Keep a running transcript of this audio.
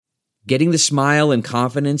Getting the smile and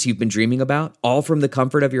confidence you've been dreaming about, all from the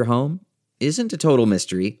comfort of your home, isn't a total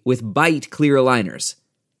mystery with Bite clear aligners.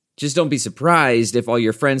 Just don't be surprised if all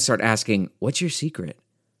your friends start asking, "What's your secret?"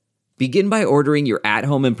 Begin by ordering your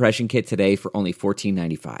at-home impression kit today for only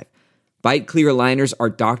 $14.95. Bite clear aligners are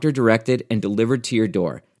doctor-directed and delivered to your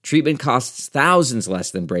door. Treatment costs thousands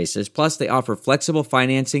less than braces, plus they offer flexible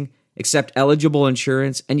financing, accept eligible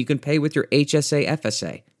insurance, and you can pay with your HSA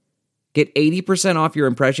FSA. Get 80% off your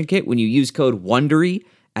impression kit when you use code WONDERY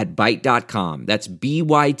at Byte.com. That's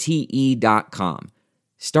BYTE.com.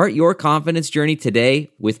 Start your confidence journey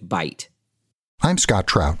today with Byte. I'm Scott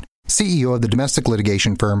Trout, CEO of the domestic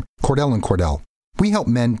litigation firm Cordell & Cordell. We help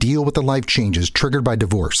men deal with the life changes triggered by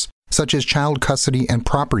divorce, such as child custody and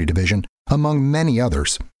property division, among many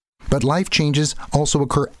others. But life changes also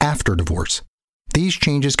occur after divorce. These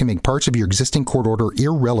changes can make parts of your existing court order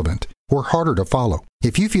irrelevant or harder to follow.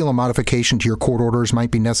 If you feel a modification to your court orders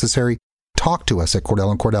might be necessary, talk to us at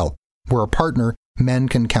Cordell & Cordell. We're a partner men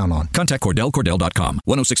can count on. Contact CordellCordell.com,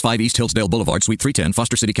 1065 East Hillsdale Boulevard, Suite 310,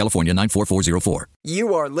 Foster City, California, 94404.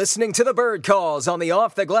 You are listening to the Bird Calls on the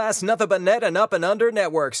Off the Glass, Nothing But Net, and Up and Under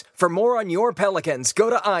networks. For more on your Pelicans, go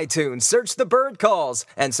to iTunes, search the Bird Calls,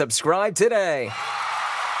 and subscribe today.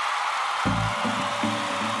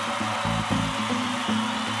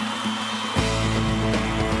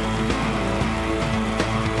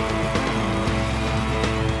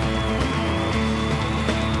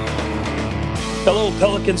 Hello,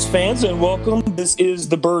 Pelicans fans, and welcome. This is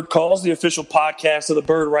The Bird Calls, the official podcast of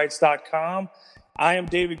thebirdrights.com. I am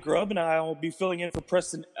David Grubb, and I will be filling in for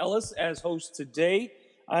Preston Ellis as host today.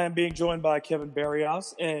 I am being joined by Kevin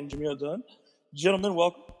Barrios and Jamil Dunn. Gentlemen,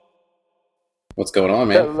 welcome. What's going on,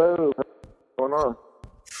 man? Hello. What's going on?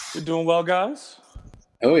 You're doing well, guys?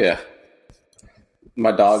 Oh, yeah.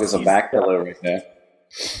 My dog is a back pillow right now.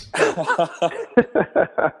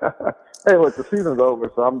 Hey, look, the season's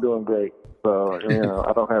over, so I'm doing great. So,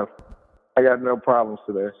 I got no problems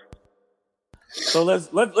today. So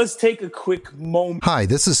let's take a quick moment. Hi,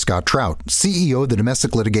 this is Scott Trout, CEO of the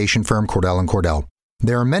domestic litigation firm Cordell & Cordell.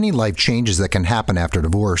 There are many life changes that can happen after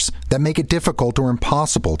divorce that make it difficult or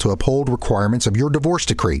impossible to uphold requirements of your divorce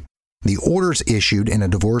decree. The orders issued in a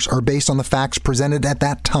divorce are based on the facts presented at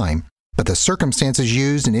that time, but the circumstances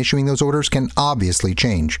used in issuing those orders can obviously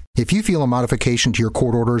change. If you feel a modification to your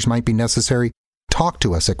court orders might be necessary, talk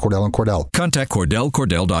to us at Cordell & Cordell. Contact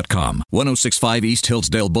CordellCordell.com, 1065 East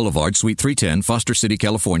Hillsdale Boulevard, Suite 310, Foster City,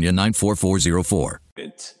 California, 94404.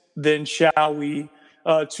 Then shall we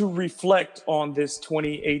to reflect on this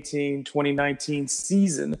 2018-2019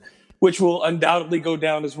 season, which will undoubtedly go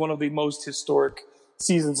down as one of the most historic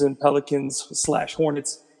seasons in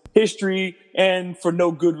Pelicans/Hornets history, and for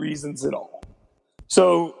no good reasons at all.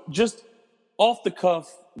 So just off the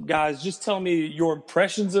cuff, guys, just tell me your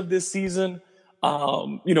impressions of this season,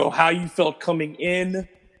 how you felt coming in,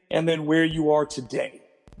 and then where you are today.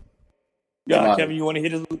 Kevin, you want to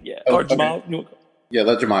hit it? Yeah. Or Jamal? Okay. Yeah,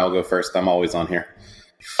 let Jamal go first. I'm always on here.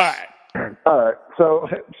 All right. So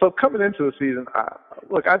coming into the season, I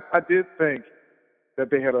did think that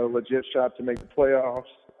they had a legit shot to make the playoffs.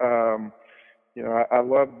 I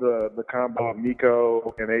love the combo of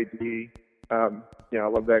Nico and AD. I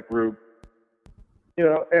love that group.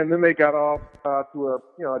 And then they got off to a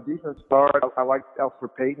decent start. I liked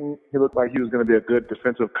Elfrid Payton. He looked like he was going to be a good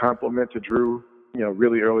defensive complement to Drew,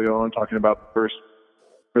 really early on, talking about the first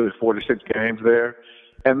really 4 to 6 games there.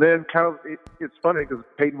 And then it's funny because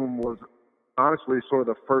Payton was honestly sort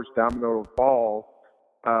of the first domino to fall.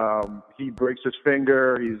 He breaks his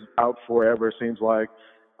finger. He's out forever, it seems like.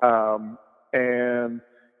 And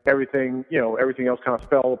everything else kind of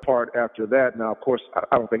fell apart after that. Now, of course,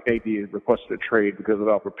 I don't think AD requested a trade because of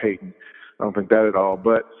Elfrid Payton. I don't think that at all.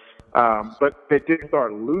 But they did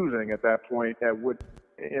start losing at that point, at which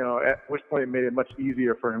point it made it much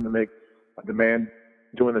easier for him to make a demand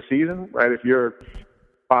during the season, right? If you're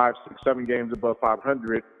 5, 6, 7 games above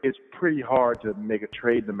 500, it's pretty hard to make a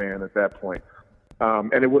trade demand at that point.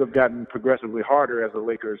 And it would have gotten progressively harder as the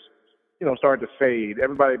Lakers started to fade.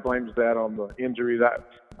 Everybody blames that on the injuries.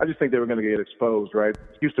 I just think they were going to get exposed, right?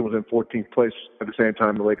 Houston was in 14th place at the same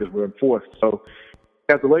time the Lakers were in 4th. So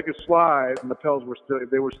as the Lakers slide and the Pels were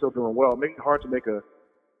still doing well, it made it hard to make a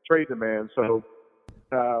trade demand. So,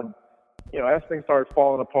 as things started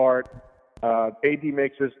falling apart, AD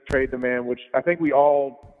makes his trade demand, which I think we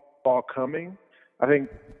all saw coming. I think,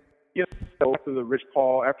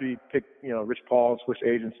 after he picked, Rich Paul and switched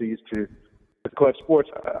agencies to Clutch Sports,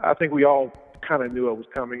 I think we all kind of knew it was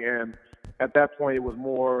coming. And at that point, it was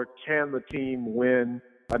more, can the team win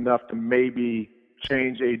enough to maybe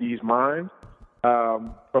change AD's mind?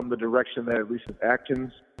 from the direction that at least his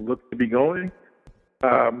actions looked to be going.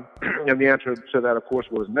 And the answer to that, of course,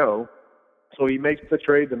 was no. So he makes the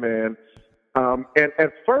trade demand. And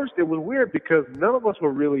at first it was weird because none of us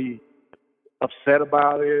were really upset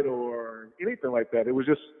about it or anything like that. It was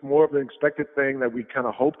just more of an expected thing that we kind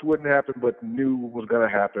of hoped wouldn't happen but knew was going to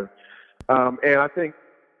happen. And I think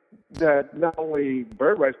that not only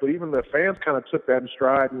bird rights, but even the fans kind of took that in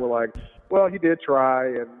stride and were like, well, he did try,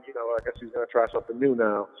 and, I guess he's going to try something new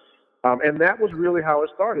now. And that was really how it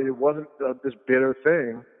started. It wasn't this bitter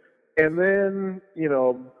thing. And then,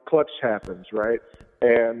 clutch happens, right?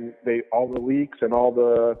 And all the leaks and all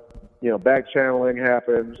the, back channeling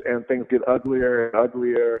happens, and things get uglier and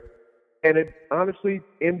uglier. And it honestly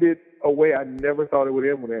ended a way I never thought it would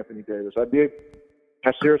end with Anthony Davis. I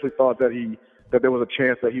seriously thought that there was a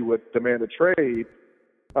chance that he would demand a trade,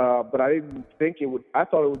 but I didn't think it would. I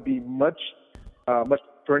thought it would be much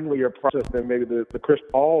friendlier process than maybe the Chris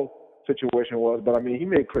Paul situation was. But I mean, he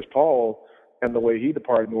made Chris Paul and the way he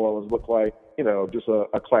departed New Orleans look like just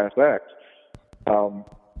a class act.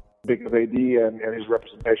 Because AD and his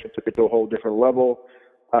representation took it to a whole different level.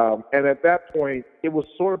 And at that point, it was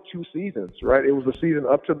sort of two seasons, right? It was the season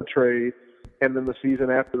up to the trade, and then the season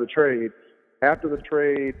after the trade. After the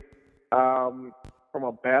trade, from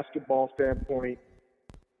a basketball standpoint,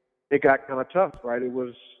 it got kind of tough, right? It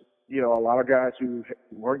was, a lot of guys who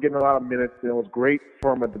weren't getting a lot of minutes. It was great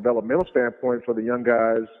from a developmental standpoint for the young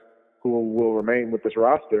guys who will remain with this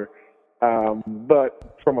roster.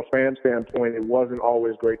 But from a fan standpoint, it wasn't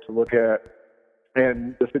always great to look at.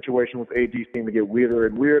 And the situation with AD seemed to get weirder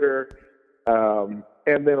and weirder. And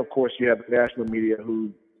then, of course, you have the national media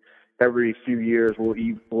who every few years will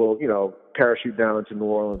parachute down into New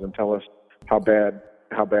Orleans and tell us how bad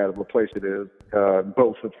of a place it is,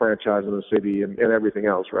 both the franchise and the city and everything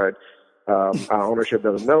else, right? Our ownership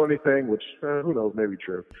doesn't know anything, which, who knows, may be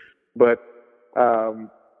true. But,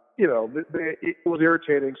 it was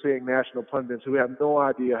irritating seeing national pundits who have no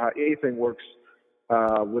idea how anything works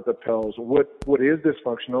with the Pels, what is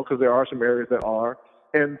dysfunctional, because there are some areas that are,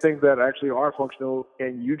 and things that actually are functional,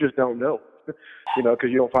 and you just don't know, because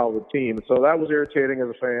you don't follow the team. So that was irritating as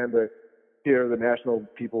a fan to hear the national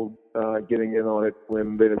people getting in on it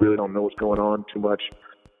when they really don't know what's going on too much.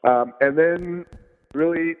 And then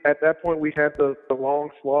really at that point we had the long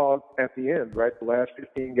slog at the end, right? The last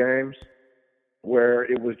 15 games where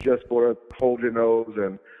it was just sort of hold your nose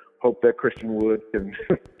and hope that Christian Wood can,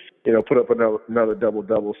 put up another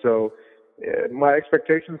double-double. So my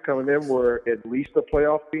expectations coming in were at least a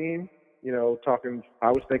playoff team, I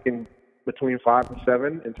was thinking between 5 and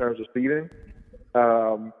 7 in terms of seeding.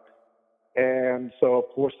 And so, of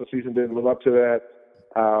course, the season didn't live up to that.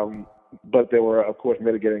 But there were, of course,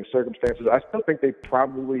 mitigating circumstances. I still think they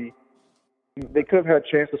could have had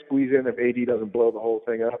a chance to squeeze in if AD doesn't blow the whole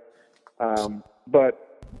thing up.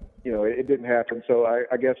 But, it didn't happen. So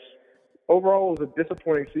I guess overall it was a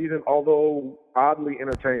disappointing season, although oddly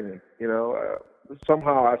entertaining.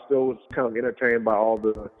 Somehow I still was kind of entertained by all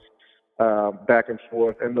the back and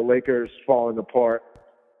forth, and the Lakers falling apart,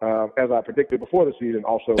 as I predicted before the season,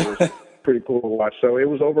 also was pretty cool to watch. So it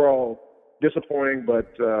was overall disappointing,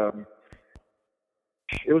 but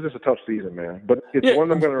it was just a tough season, man. But it's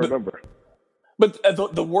one I'm going to remember. But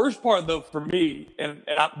the worst part, though, for me,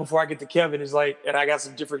 before I get to Kevin, is and I got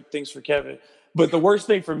some different things for Kevin, but the worst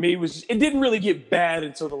thing for me was it didn't really get bad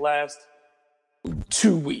until the last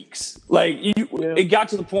 2 weeks. It got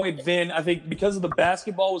to the point then, I think, because of the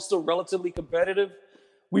basketball was still relatively competitive,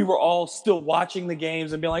 we were all still watching the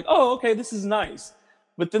games and being like, oh, okay, this is nice.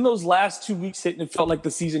 But then those last 2 weeks hit and it felt like the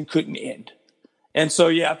season couldn't end. And so,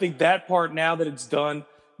 I think that part, now that it's done,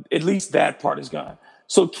 at least that part is gone.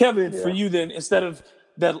 So, Kevin, for you then, instead of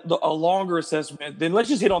a longer assessment, then let's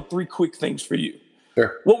just hit on 3 quick things for you.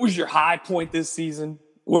 Sure. What was your high point this season?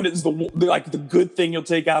 What is the good thing you'll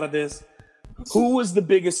take out of this? Who was the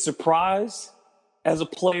biggest surprise as a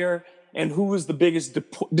player, and who was the biggest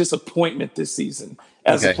disappointment this season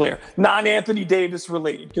as a player? Non-Anthony Davis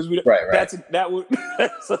related, because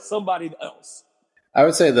that's somebody else. I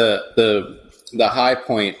would say the high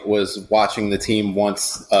point was watching the team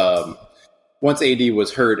once AD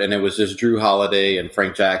was hurt, and it was just Drew Holiday and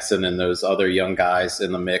Frank Jackson and those other young guys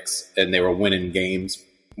in the mix, and they were winning games.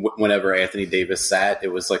 Whenever Anthony Davis sat, it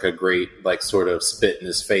was like a great, sort of spit in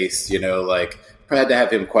his face, had to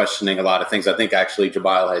have him questioning a lot of things. I think actually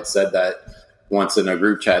Jabal had said that once in a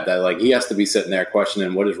group chat that he has to be sitting there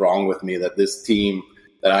questioning what is wrong with me, that this team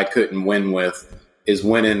that I couldn't win with is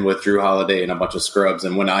winning with Drew Holiday and a bunch of scrubs.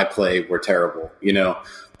 And when I play, we're terrible,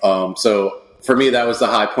 So for me, that was the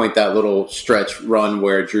high point, that little stretch run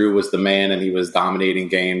where Drew was the man and he was dominating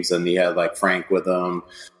games, and he had like Frank with him,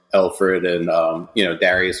 Elfrid, and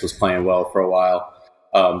Darius was playing well for a while.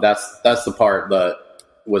 That's the part that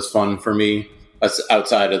was fun for me. That's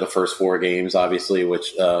outside of the first 4 games, obviously,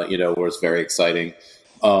 which was very exciting.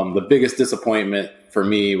 The biggest disappointment for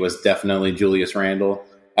me was definitely Julius Randle.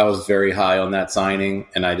 I was very high on that signing,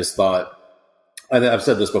 and I just thought, I've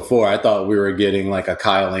said this before, I thought we were getting like a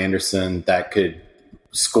Kyle Anderson that could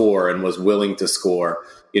score and was willing to score.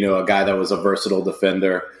 A guy that was a versatile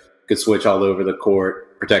defender, could switch all over the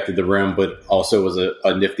court, protected the rim, but also was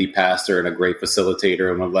a nifty passer and a great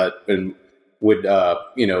facilitator, and would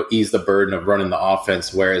ease the burden of running the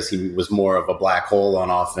offense, whereas he was more of a black hole on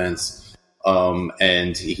offense.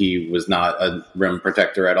 And he was not a rim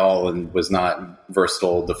protector at all and was not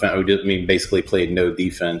versatile defense. Basically played no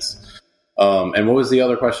defense. And what was the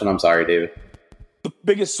other question? I'm sorry, David. The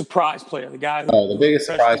biggest surprise player, the guy. The biggest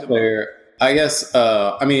surprise player, I guess.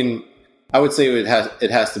 I would say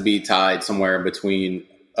it has to be tied somewhere between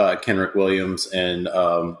Kenrich Williams and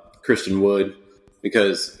Christian Wood,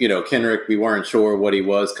 because Kenrich, we weren't sure what he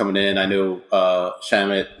was coming in. I know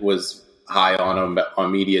Shamet was high on him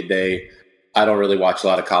on media day. I don't really watch a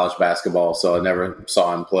lot of college basketball, so I never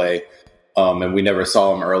saw him play. And we never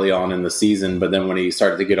saw him early on in the season. But then when he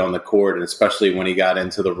started to get on the court, and especially when he got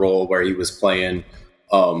into the role where he was playing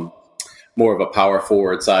more of a power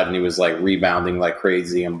forward side, and he was like rebounding like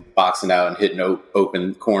crazy and boxing out and hitting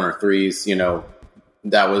open corner threes,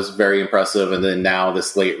 that was very impressive. And then now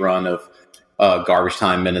this late run of garbage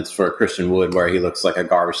time minutes for Christian Wood, where he looks like a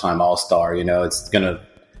garbage time all-star.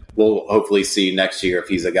 We'll hopefully see next year if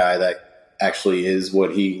he's a guy that actually is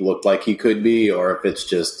what he looked like he could be, or if it's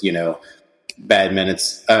just, bad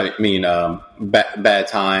minutes. Bad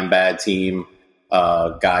time, bad team,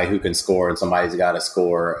 guy who can score, and somebody's got to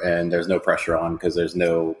score, and there's no pressure on because there's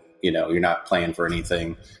no, you're not playing for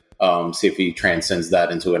anything. See if he transcends that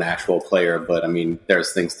into an actual player. But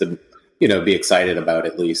there's things to, be excited about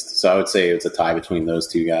at least. So I would say it's a tie between those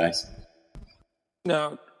two guys.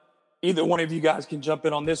 Now, either one of you guys can jump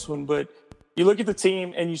in on this one, but you look at the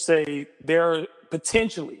team and you say they're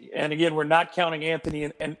potentially, and again, we're not counting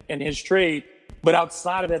Anthony and his trade, but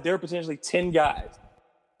outside of that, there are potentially 10 guys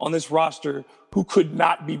on this roster who could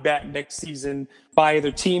not be back next season by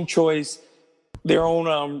either team choice, their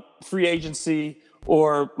own free agency,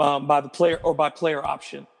 or by player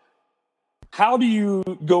option. How do you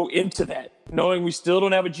go into that, knowing we still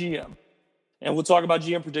don't have a GM? And we'll talk about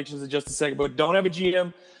GM predictions in just a second, but don't have a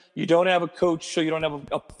GM, you don't have a coach, so you don't have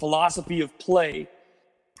a philosophy of play.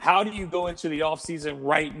 How do you go into the offseason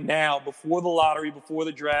right now, before the lottery, before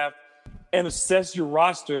the draft, and assess your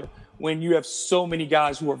roster when you have so many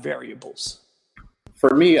guys who are variables?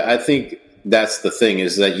 For me, I think that's the thing,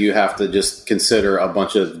 is that you have to just consider a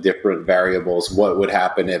bunch of different variables. What would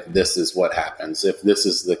happen if this is what happens? If this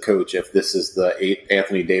is the coach, if this is the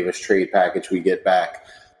Anthony Davis trade package we get back?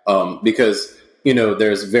 Because,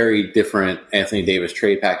 there's very different Anthony Davis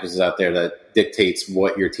trade packages out there that dictates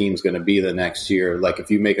what your team's going to be the next year. Like if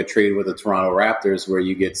you make a trade with the Toronto Raptors where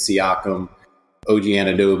you get Siakam, OG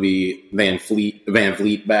Anunoby, Van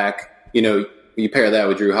Vliet back, you pair that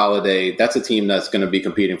with Drew Holiday, that's a team that's going to be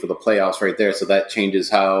competing for the playoffs right there. So that changes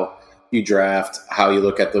how you draft, how you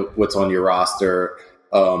look at what's on your roster,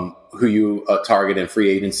 who you target in free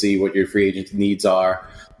agency, what your free agent needs are.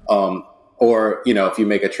 Or, if you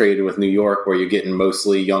make a trade with New York where you're getting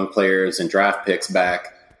mostly young players and draft picks back,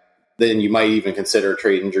 then you might even consider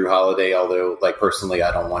trading Drew Holiday, although, personally,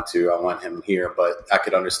 I don't want to. I want him here, but I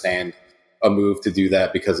could understand a move to do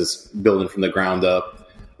that because it's building from the ground up.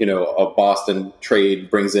 A Boston trade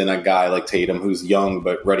brings in a guy like Tatum who's young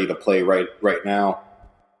but ready to play right now.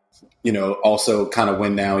 Also kind of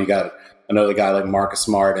win now. You got another guy like Marcus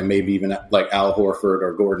Smart and maybe even like Al Horford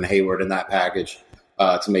or Gordon Hayward in that package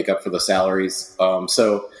to make up for the salaries.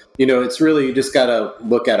 So, it's really, you just got to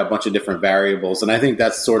look at a bunch of different variables. And I think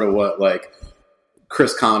that's sort of what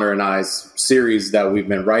Chris Connor and I's series that we've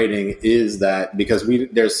been writing is, that because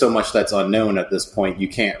there's so much that's unknown at this point, you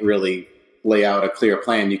can't really lay out a clear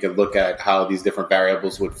plan. You could look at how these different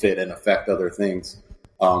variables would fit and affect other things.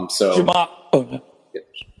 No,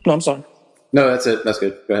 I'm sorry. No, that's it. That's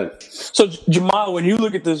good. Go ahead. So Jamal, when you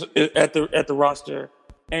look at this at the roster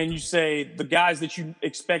and you say the guys that you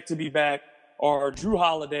expect to be back are Drew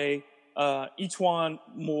Holiday, Etuan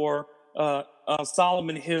Moore,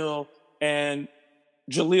 Solomon Hill, and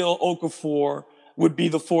Jahlil Okafor would be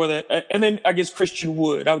the four that, and then I guess Christian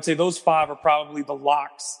Wood. I would say those 5 are probably the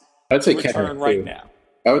locks. I'd say return right now.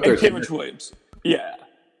 I would and Kenrich Williams. Yeah.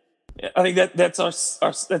 I think that's our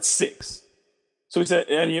that's 6. So he said,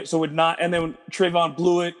 so would not, and then Trayvon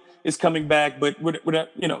Blewett is coming back, but with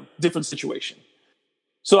different situation.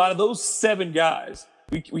 So out of those 7 guys,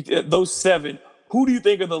 those 7, who do you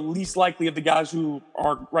think are the least likely of the guys who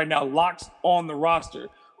are right now locked on the roster?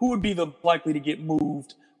 Who would be the likely to get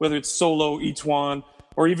moved, whether it's Solo, Etuan,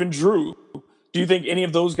 or even Drew? Do you think any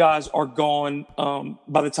of those guys are gone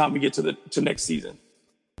by the time we get to next season?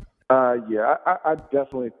 Yeah, I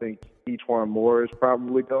definitely think Etuan Moore is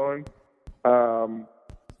probably going.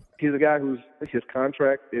 He's a guy his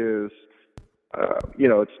contract is,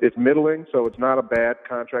 it's middling, so it's not a bad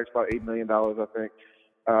contract. It's about $8 million, I think.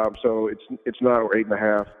 So it's not, or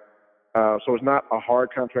 8.5. So it's not a hard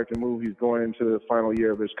contract to move. He's going into the final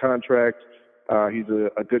year of his contract. He's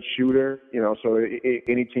a good shooter, so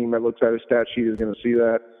any team that looks at his stat sheet is going to see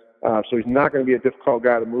that. So he's not going to be a difficult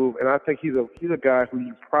guy to move. And I think he's a guy who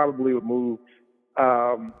you probably would move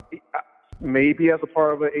maybe as a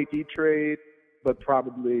part of an AD trade, but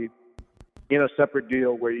probably in a separate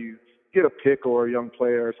deal where you get a pick or a young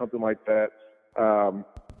player or something like that.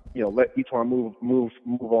 Let Etuan move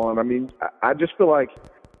on. I mean, I just feel like,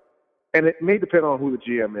 and it may depend on who the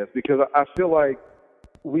GM is, because I feel like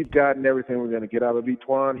we've gotten everything we're going to get out of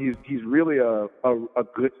Etuan. He's really a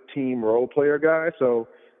good team role player guy. So,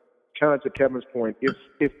 kind of to Kevin's point,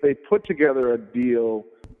 if they put together a deal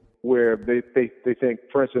where they think,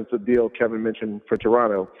 for instance, the deal Kevin mentioned for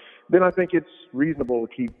Toronto, then I think it's reasonable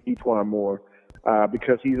to keep Etuan Moore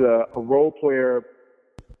because he's a role player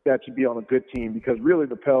that should be on a good team, because really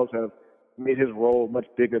the Pels have made his role much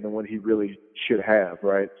bigger than what he really should have,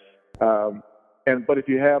 right? But if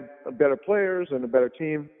you have better players and a better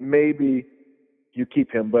team, maybe you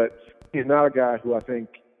keep him. But he's not a guy who I think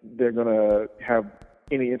they're going to have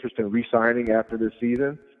any interest in re-signing after this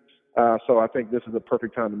season. So I think this is the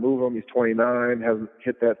perfect time to move him. He's 29, hasn't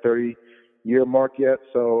hit that 30-year mark yet.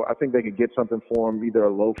 So I think they could get something for him, either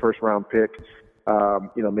a low first-round pick,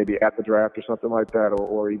 maybe at the draft or something like that,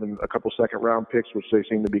 or even a couple second-round picks, which they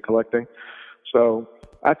seem to be collecting. So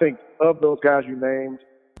I think of those guys you named,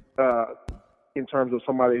 in terms of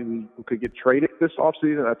somebody who could get traded this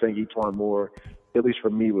offseason, I think Etuan Moore, at least for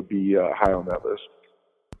me, would be high on that list.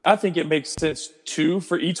 I think it makes sense, too,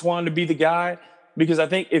 for Etuan to be the guy, because I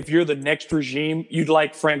think if you're the next regime, you'd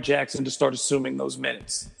like Frank Jackson to start assuming those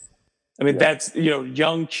minutes. I mean, that's,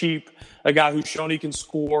 young, cheap, a guy who's shown he can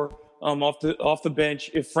score off the bench.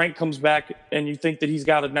 If Frank comes back and you think that he's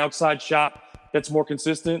got an outside shot that's more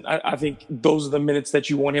consistent, I think those are the minutes that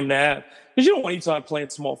you want him to have. Because you don't want Etuan playing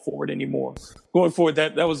small forward anymore. Going forward,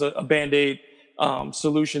 that was a Band-Aid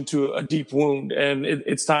solution to a deep wound. And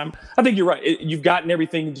it's time. I think you're right. You've gotten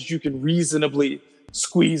everything that you can reasonably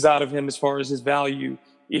squeeze out of him as far as his value.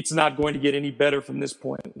 It's not going to get any better from this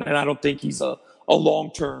point. And I don't think he's a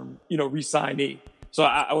long-term, re-signee. So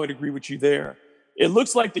I would agree with you there. It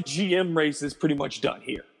looks like the GM race is pretty much done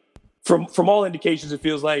here. From all indications, it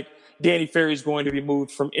feels like Danny Ferry is going to be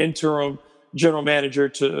moved from interim general manager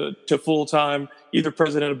to full-time, either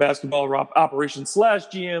president of basketball operations /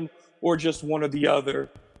 GM, or just one or the other.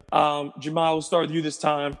 Jamal, we'll start with you this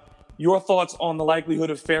time. Your thoughts on the likelihood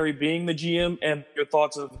of Ferry being the GM and your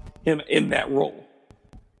thoughts of him in that role?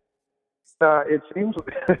 It seems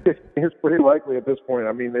it's pretty likely at this point.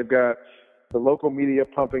 I mean, they've got the local media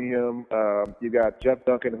pumping him. You got Jeff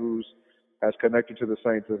Duncan, who's as connected to the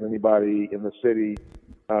Saints as anybody in the city.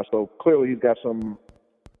 So clearly he's got some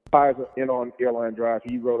ties in on Airline Drive.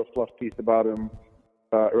 He wrote a fluff piece about him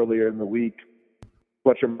earlier in the week.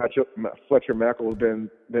 Fletcher Mackle has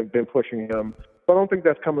been pushing him. So I don't think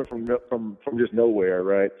that's coming from just nowhere,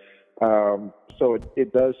 right? So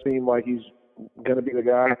it does seem like he's going to be the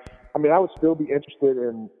guy. I mean, I would still be interested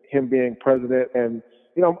in him being president. And,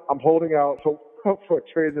 I'm holding out hope for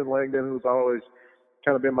Trajan Langdon, who's always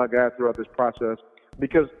kind of been my guy throughout this process,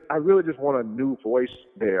 because I really just want a new voice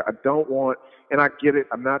there. I don't want, and I get it,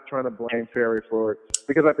 I'm not trying to blame Ferry for it,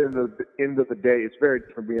 because at the end of the day, it's very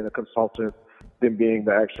different being a consultant than being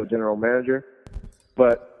the actual general manager.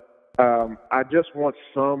 But I just want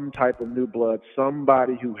some type of new blood,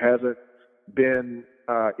 somebody who hasn't been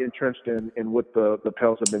entrenched in what the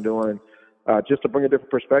Pels have been doing, just to bring a different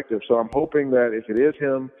perspective. So I'm hoping that if it is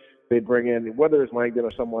him, they bring in, whether it's Langdon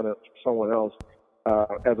or someone else,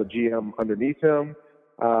 as a GM underneath him.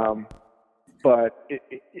 But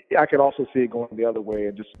I could also see it going the other way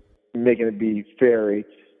and just making it be Ferry,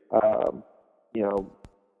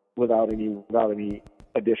 without any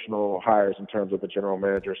additional hires in terms of the general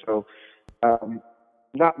manager. So,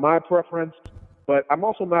 not my preference, but I'm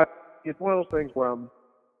also not. It's one of those things where I'm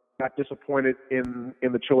not disappointed in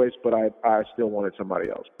the choice, but I still wanted somebody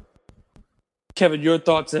else. Kevin, your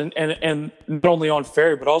thoughts and not only on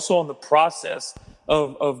Ferry, but also on the process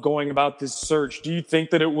of going about this search. Do you think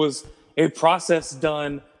that it was a process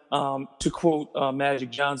done, to quote Magic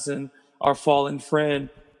Johnson, our fallen friend,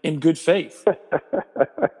 in good faith?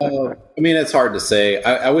 I mean, it's hard to say.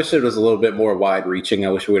 I wish it was a little bit more wide reaching. I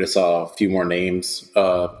wish we would have saw a few more names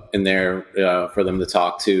in there for them to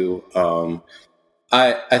talk to.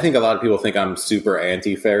 I think a lot of people think I'm super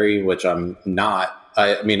anti-Ferry, which I'm not.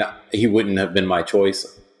 I mean, he wouldn't have been my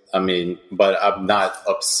choice. I mean, but I'm not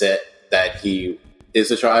upset that he is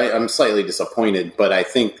a try. I'm slightly disappointed, but I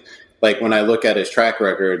think, like, when I look at his track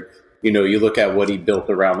record, you know, you look at what he built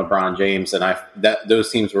around LeBron James, and those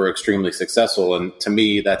teams were extremely successful. And to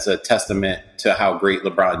me, that's a testament to how great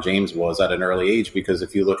LeBron James was at an early age, because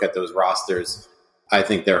if you look at those rosters, I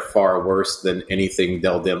think they're far worse than anything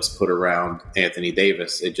Dell Demps put around Anthony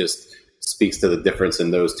Davis. It just speaks to the difference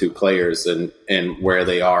in those two players and where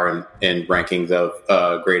they are in rankings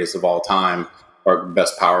of greatest of all time or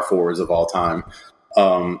best power forwards of all time.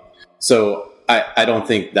 So I don't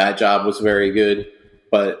think that job was very good,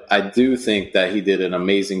 but I do think that he did an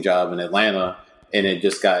amazing job in Atlanta, and it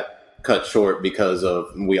just got cut short because of,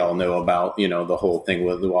 we all know about, you know, the whole thing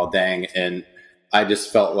with Luol Deng. And I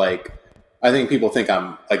just felt like, I think people think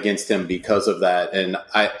I'm against him because of that. And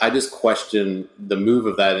I just question the move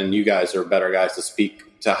of that. And you guys are better guys to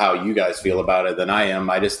speak to how you guys feel about it than I am.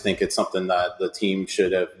 I just think it's something that the team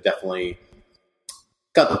should have definitely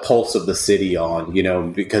got the pulse of the city on, you know,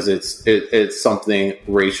 because it's something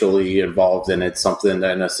racially involved, and it's something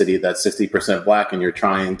that in a city that's 60% black, and you're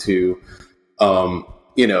trying to,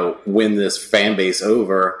 you know, win this fan base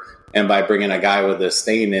over. And by bringing a guy with a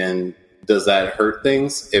stain in, does that hurt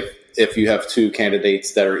things? If you have two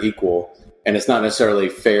candidates that are equal, and it's not necessarily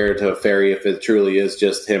fair to Ferry if it truly is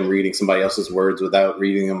just him reading somebody else's words without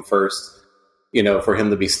reading them first, you know, for him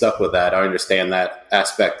to be stuck with that. I understand that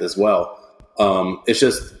aspect as well. It's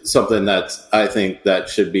just something that I think that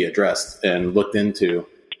should be addressed and looked into.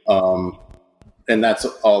 And that's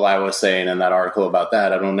all I was saying in that article about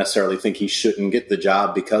that. I don't necessarily think he shouldn't get the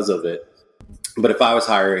job because of it. But if I was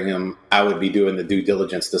hiring him, I would be doing the due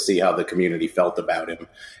diligence to see how the community felt about him.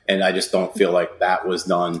 And I just don't feel like that was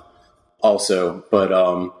done also. But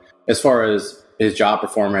as far as his job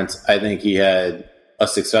performance, I think he had a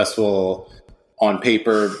successful on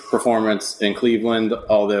paper performance in Cleveland,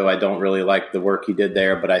 although I don't really like the work he did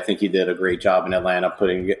there. But I think he did a great job in Atlanta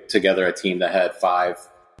putting together a team that had 5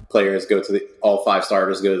 players all 5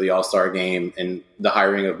 starters go to the All-Star game. And the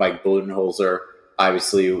hiring of Mike Budenholzer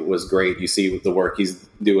obviously was great. You see the work he's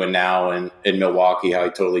doing now in Milwaukee, how he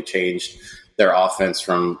totally changed their offense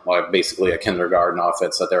from basically a kindergarten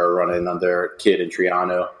offense that they were running under Kidd and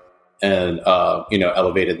Triano, and you know,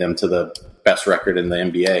 elevated them to the best record in the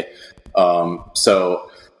NBA.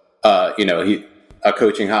 You know, a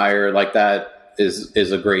coaching hire like that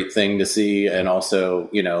is a great thing to see. And also,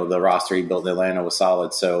 you know, the roster he built in Atlanta was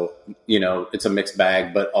solid. So, you know, it's a mixed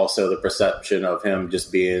bag, but also the perception of him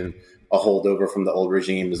just being a holdover from the old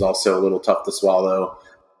regime is also a little tough to swallow.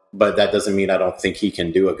 But that doesn't mean I don't think he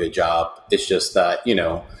can do a good job. It's just that, you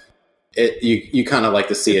know, you kind of like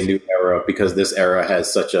to see a new era, because this era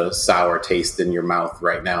has such a sour taste in your mouth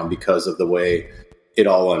right now because of the way it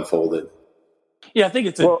all unfolded. Yeah, I think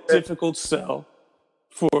it's a difficult sell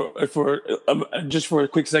just for a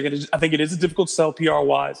quick second. I think it is a difficult sell PR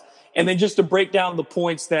wise. And then just to break down the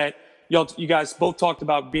points that you guys both talked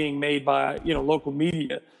about being made by, you know, local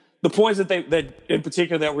media. The points that in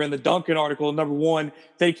particular that were in the Duncan article, number one,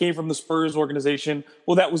 they came from the Spurs organization.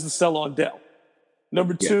 Well, that was the sell on Dell.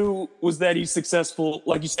 Number two was that he's successful,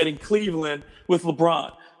 like you said, in Cleveland with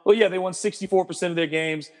LeBron. Well, yeah, they won 64% of their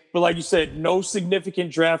games, but like you said, no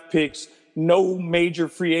significant draft picks, no major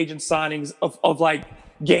free agent signings of like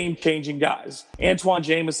game-changing guys. Antoine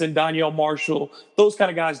Jameson, Donyell Marshall, those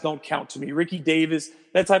kind of guys don't count to me. Ricky Davis,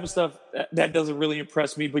 that type of stuff, that doesn't really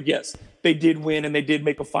impress me. But yes, they did win, and they did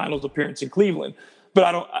make a finals appearance in Cleveland.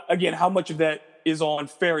 But again, how much of that is on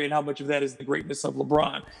Ferry and how much of that is the greatness of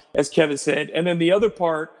LeBron, as Kevin said. And then the other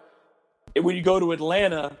part, when you go to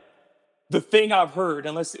Atlanta, the thing I've heard,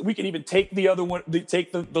 unless we can even take the other one,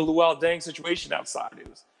 take the Luol Deng situation outside,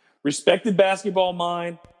 is respected basketball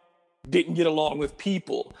mind, didn't get along with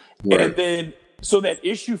people. Right. And then, so that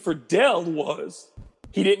issue for Dell was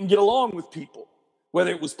he didn't get along with people, whether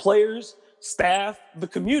it was players, staff, the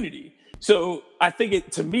community. So I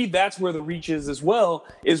think to me, that's where the reach is as well,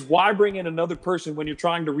 is why bring in another person when you're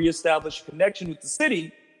trying to reestablish a connection with the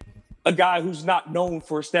city, a guy who's not known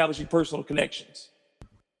for establishing personal connections.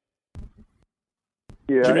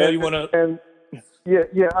 Yeah. Jamel, you want to?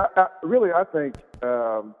 I think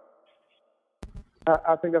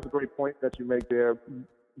I think that's a great point that you make there.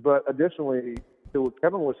 But additionally, to what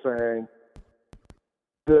Kevin was saying,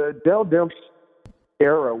 the Dell Demps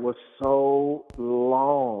era was so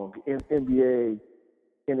long in NBA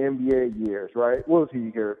years, right? What was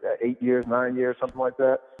he here? 8 years, 9 years, something like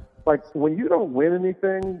that. Like when you don't win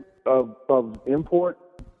anything of import,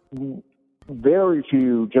 very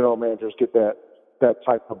few general managers get that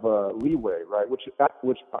type of leeway, right? Which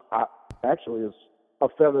actually is a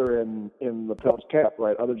feather in the Pelt's cap,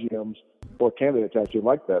 right? Other GMs or candidates actually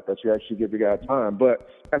like that you actually give your guy time. But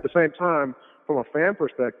at the same time, from a fan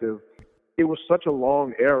perspective, it was such a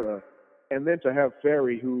long era. And then to have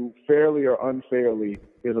Ferry, who fairly or unfairly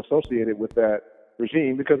is associated with that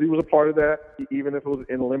regime, because he was a part of that, even if it was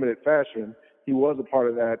in a limited fashion, he was a part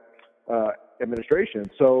of that administration.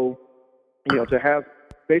 So, to have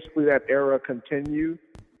basically that era continue,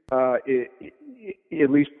 at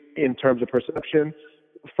least in terms of perception,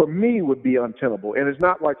 for me would be untenable. And it's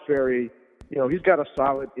not like Ferry, he's got a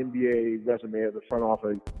solid NBA resume as a front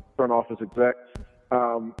office exec.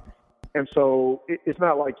 And so it's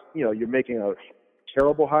not like, you're making a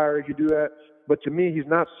terrible hire if you do that. But to me, he's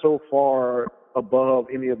not so far above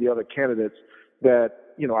any of the other candidates that,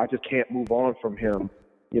 I just can't move on from him,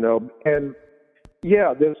 And,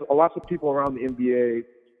 yeah, there's lots of people around the NBA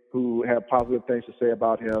who have positive things to say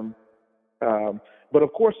about him. But,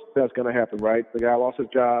 of course, that's going to happen, right? The guy lost his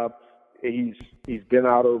job. He's been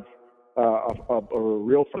out of a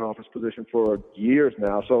real front office position for years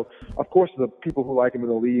now. So, of course, the people who like him in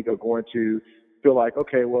the league are going to feel like,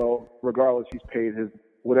 okay, well, regardless, he's paid his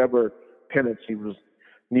whatever penance he was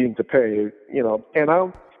needing to pay,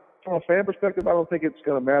 And from a fan perspective, I don't think it's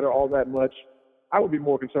going to matter all that much. I would be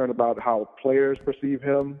more concerned about how players perceive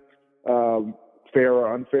him, fair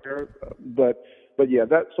or unfair. But yeah,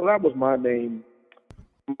 that was my main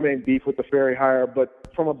beef with the Ferry hire. But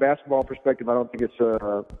from a basketball perspective, I don't think it's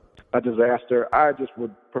a disaster. I just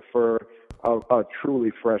would prefer a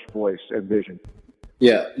truly fresh voice and vision.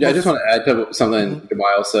 Yeah, I just want to add to something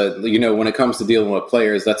Miles said. When it comes to dealing with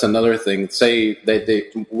players, that's another thing. Say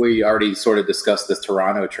we already sort of discussed this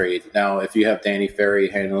Toronto trade. Now, if you have Danny Ferry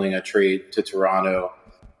handling a trade to Toronto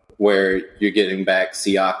where you're getting back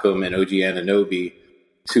Siakam and OG Anunoby,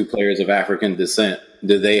 two players of African descent,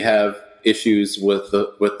 do they have issues with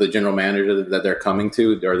the general manager that they're coming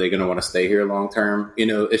to? Are they going to want to stay here long term?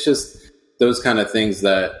 It's just those kind of things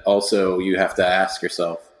that also you have to ask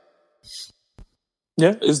yourself.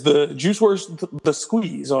 Yeah, is the juice worth the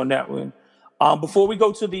squeeze on that one? Before we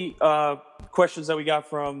go to the questions that we got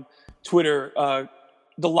from Twitter,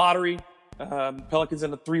 the lottery, Pelicans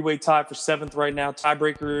in a 3-way tie for 7th right now.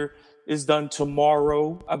 Tiebreaker is done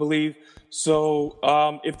tomorrow, I believe. So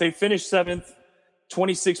if they finish 7th,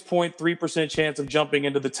 26.3% chance of jumping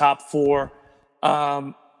into the top 4.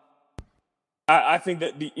 I think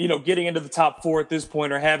that getting into the top 4 at this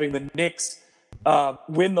point or having the Knicks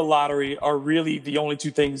win the lottery are really the only two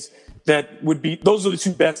things that would be. Those are the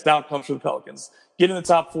two best outcomes for the Pelicans: get in the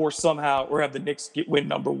top 4 somehow, or have the Knicks win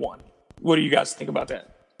number 1. What do you guys think about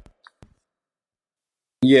that?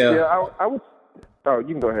 Yeah, I would. Oh, you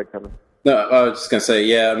can go ahead, Kevin. No, I was just gonna say,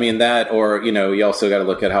 yeah. I mean that, or you also got to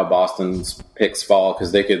look at how Boston's picks fall,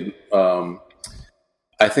 because they could.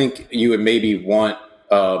 I think you would maybe want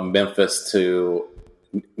Memphis to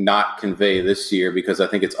not convey this year, because I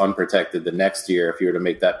think it's unprotected the next year if you were to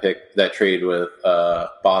make that trade with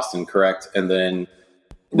Boston, correct? And then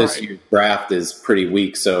this year's draft is pretty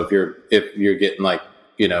weak, so if you're getting like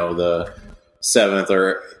the 7th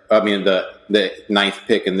the 9th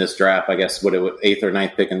pick in this draft, I guess 8th or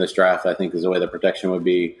 9th pick in this draft, I think is the way the protection would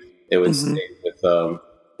be. It would stay with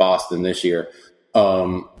Boston this year.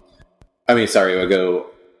 It would go.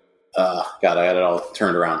 God, I got it all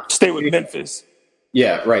turned around. Stay with Memphis.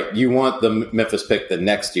 Yeah, right. You want the Memphis pick the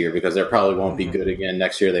next year, because they probably won't be good again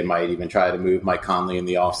next year. They might even try to move Mike Conley in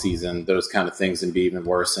the offseason, those kind of things, and be even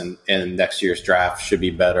worse. And next year's draft should be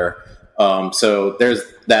better. So there's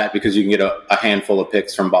that, because you can get a handful of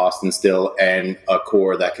picks from Boston still, and a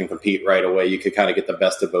core that can compete right away. You could kind of get the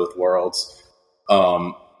best of both worlds.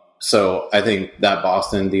 So I think that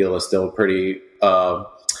Boston deal is still pretty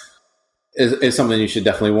is something you should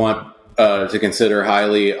definitely want to consider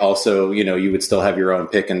highly. Also, you would still have your own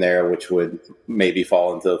pick in there, which would maybe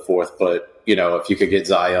fall into the 4th. But, if you could get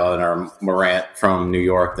Zion or Morant from New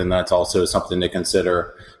York, then that's also something to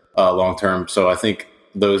consider long term. So I think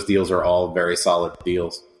those deals are all very solid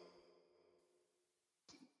deals.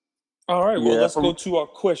 All right. Well, let's go to our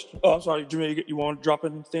question. Oh, I'm sorry, Jermaine, you want to drop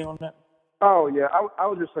anything on that? Oh, yeah. I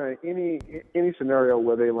was just saying any scenario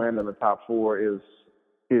where they land in the top 4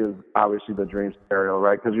 is obviously the dream scenario,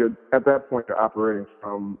 right? Because at that point, you're operating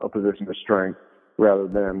from a position of strength rather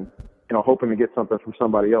than, hoping to get something from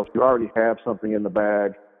somebody else. You already have something in the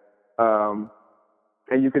bag. And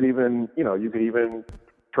you could even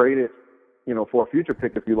trade it, for a future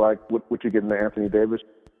pick if you like, what you get in the Anthony Davis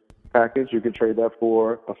package. You could trade that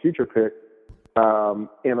for a future pick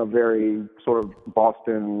in a very sort of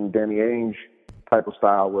Boston Danny Ainge type of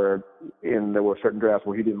style where there were certain drafts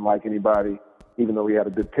where he didn't like anybody, even though he had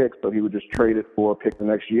a good pick, so he would just trade it for a pick the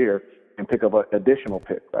next year and pick up an additional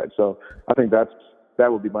pick, right? So I think that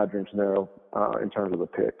would be my dream scenario in terms of a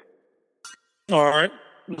pick. All right,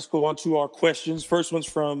 let's go on to our questions. First one's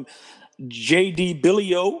from JD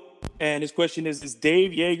Billio, and his question is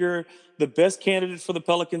Dave Yeager the best candidate for the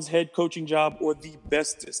Pelicans head coaching job or the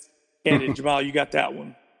bestest candidate? Jamal, you got that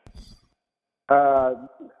one.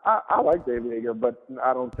 I like Dave Yeager, but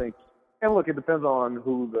I don't think – and look, it depends on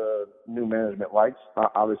who the new management likes.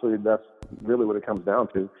 Obviously, that's really what it comes down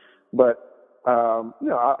to. But,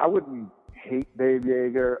 I wouldn't hate Dave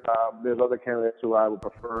Yeager. There's other candidates who I would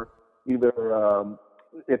prefer, either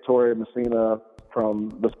Ettore Messina from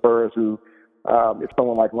the Spurs, who if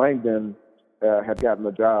someone like Langdon had gotten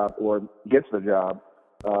the job or gets the job,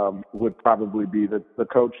 would probably be the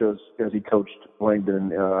coach as he coached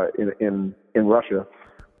Langdon in Russia,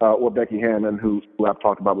 or Becky Hammond, who I've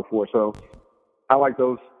talked about before. So I like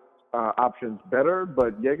those options better,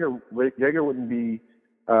 but Yeager wouldn't be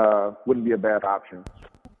a bad option.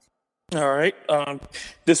 All right.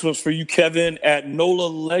 This one's for you, Kevin, at NOLA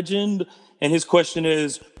Legend, and his question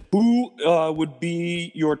is, who would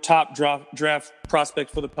be your top draft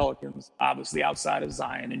prospect for the Pelicans, obviously outside of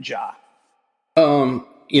Zion and Ja?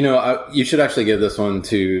 You should actually give this one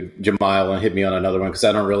to Jamal and hit me on another one because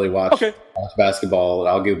I don't really watch basketball.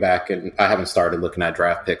 I'll go back, and I haven't started looking at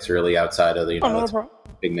draft picks really outside of the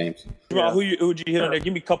big names. Jamal, who would you hit on there?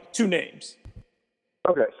 Give me two names.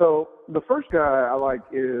 Okay, so the first guy I like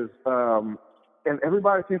is, and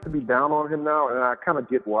everybody seems to be down on him now, and I kind of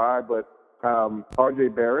get why, but R.J.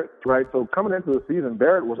 Barrett, right? So coming into the season,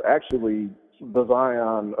 Barrett was actually the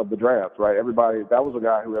Zion of the draft, right? That was a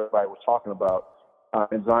guy who everybody was talking about,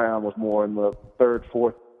 and Zion was more in the third,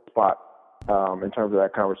 fourth spot in terms of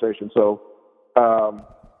that conversation. So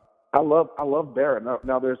I love Barrett.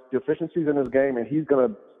 Now there's deficiencies in his game, and he's going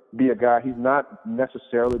to be a guy. He's not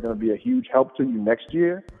necessarily going to be a huge help to you next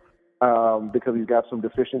year because he's got some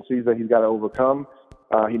deficiencies that he's got to overcome.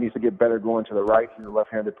 He needs to get better going to the right. He's a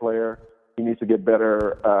left-handed player. He needs to get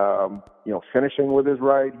better, finishing with his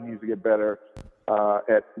right. He needs to get better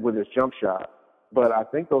with his jump shot. But I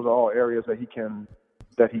think those are all areas that he can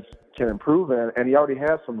improve in. And he already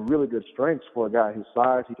has some really good strengths for a guy his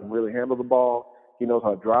size. He can really handle the ball. He knows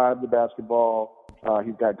how to drive the basketball.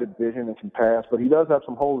 He's got good vision and can pass. But he does have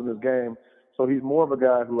some holes in his game. So he's more of a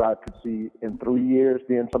guy who I could see in 3 years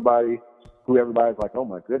being somebody who everybody's like, oh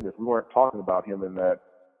my goodness, we weren't talking about him in that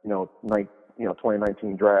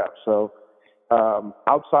 2019 draft. So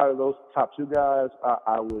outside of those top two guys,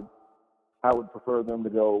 I would prefer them to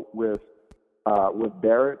go with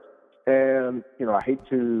Barrett. And I hate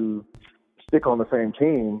to stick on the same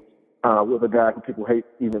team with a guy who people hate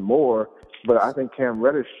even more, but I think Cam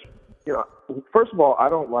Reddish. First of all, I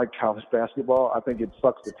don't like college basketball. I think it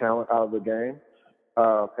sucks the talent out of the game.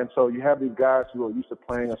 And so you have these guys who are used to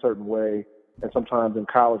playing a certain way, and sometimes in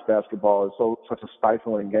college basketball it's such a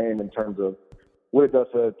stifling game in terms of what it does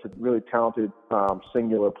to really talented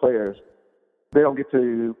singular players. They don't get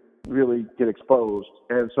to really get exposed.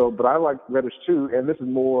 And so, but I like Reddish too, and this is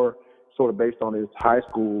more sort of based on his high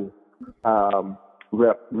school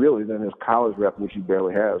rep really than his college rep, which he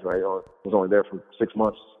barely has, right? Or was only there for 6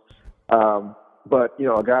 months. But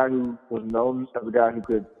a guy who was known as a guy who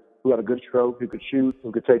had a good stroke, who could shoot,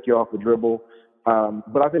 who could take you off the dribble.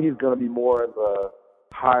 But I think he's going to be more of a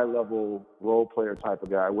high-level role player type of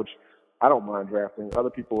guy, which I don't mind drafting.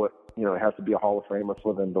 Other people, it has to be a Hall of Famer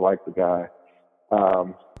for them to like the guy.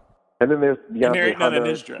 And then there's and there ain't none in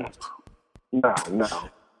this draft. No.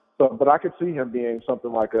 So, but I could see him being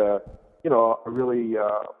something like a really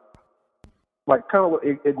like kind of what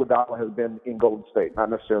Iguodala has been in Golden State.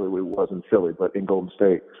 Not necessarily what he was in Philly, but in Golden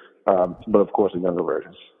State. But of course, a younger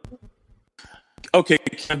version. Okay,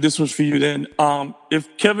 this one's for you then.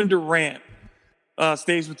 If Kevin Durant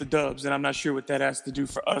stays with the Dubs, and I'm not sure what that has to do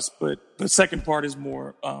for us, but the second part is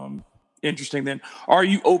more interesting then. Are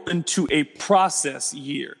you open to a process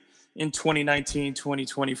year in 2019,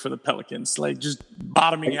 2020 for the Pelicans? Like just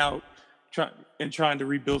bottoming out trying to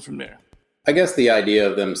rebuild from there? I guess the idea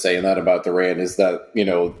of them saying that about Durant is that,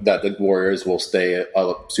 that the Warriors will stay a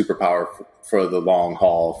superpower for the long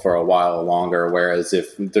haul for a while longer. Whereas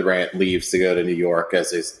if Durant leaves to go to New York,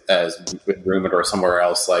 as rumored, or somewhere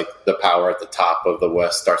else, like the power at the top of the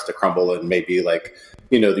West starts to crumble, and maybe like,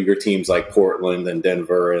 your teams like Portland and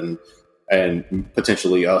Denver and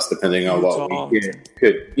potentially us, depending on what we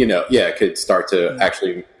could start to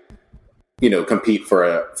actually, compete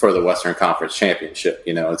for the Western Conference championship.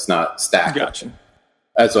 It's not stacked. Gotcha.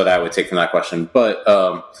 That's what I would take from that question. But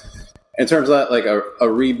in terms of that, like a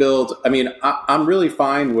rebuild, I mean, I'm really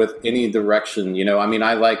fine with any direction. I mean,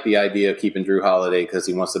 I like the idea of keeping Drew Holiday because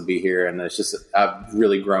he wants to be here, and it's just I've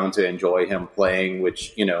really grown to enjoy him playing,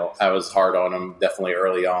 which I was hard on him definitely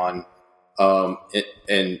early on.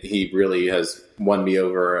 And he really has won me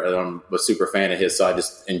over. I'm a super fan of his, so I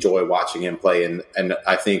just enjoy watching him play. And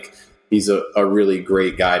I think he's a really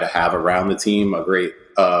great guy to have around the team.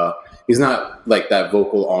 He's not like that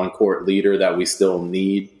vocal on-court leader that we still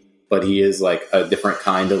need, but he is like a different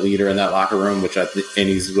kind of leader in that locker room, and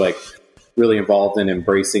he's like really involved in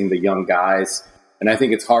embracing the young guys. And I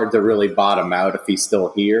think it's hard to really bottom out if he's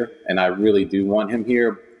still here. And I really do want him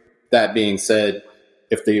here. That being said,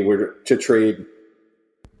 if they were to trade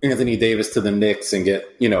Anthony Davis to the Knicks and get,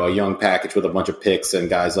 a young package with a bunch of picks and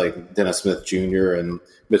guys like Dennis Smith Jr. and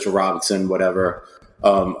Mitchell Robinson, whatever,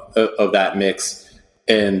 of that mix,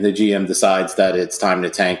 and the GM decides that it's time to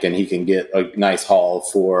tank and he can get a nice haul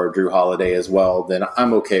for Drew Holiday as well, then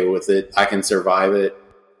I'm okay with it. I can survive it.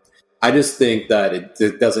 I just think that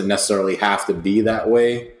it doesn't necessarily have to be that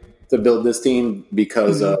way to build this team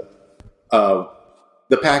because of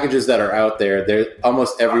the packages that are out there.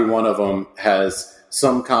 Almost every one of them has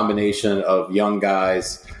some combination of young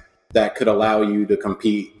guys that could allow you to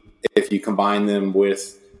compete if you combine them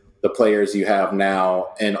with the players you have now,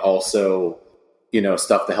 and also,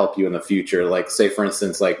 stuff to help you in the future. Like, say, for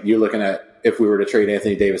instance, like you're looking at if we were to trade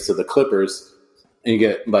Anthony Davis to the Clippers and you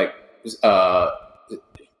get like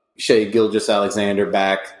Shea Gilgeous-Alexander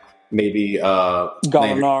back, maybe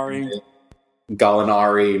Gallinari,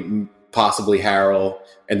 possibly Harrell,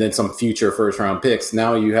 and then some future first-round picks.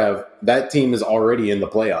 Now you have that team is already in the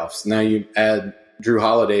playoffs. Now you add Drew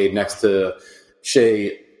Holiday next to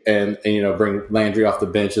Shea and bring Landry off the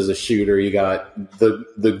bench as a shooter. You got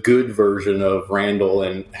the good version of Randall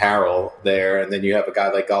and Harrell there, and then you have a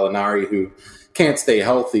guy like Gallinari who can't stay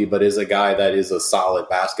healthy, but is a guy that is a solid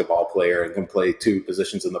basketball player and can play two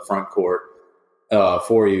positions in the front court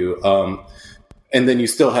for you. And then you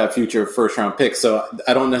still have future first-round picks. So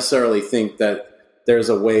I don't necessarily think that there's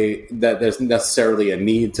necessarily a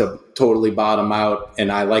need to totally bottom out.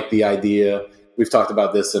 And I like the idea. We've talked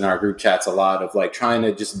about this in our group chats a lot of like trying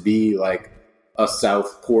to just be like a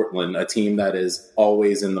South Portland, a team that is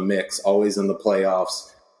always in the mix, always in the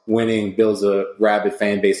playoffs. Winning builds a rabid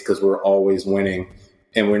fan base because we're always winning,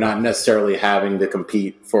 and we're not necessarily having to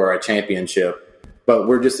compete for a championship, but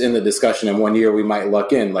we're just in the discussion. And 1 year we might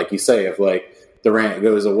luck in, like you say, if like Durant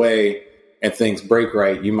goes away and things break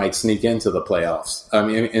right, you might sneak into the playoffs,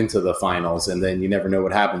 into the finals, and then you never know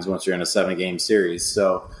what happens once you're in a 7-game series.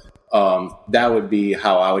 So that would be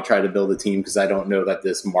how I would try to build a team, because I don't know that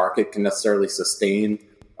this market can necessarily sustain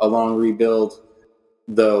a long rebuild,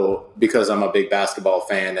 though, because I'm a big basketball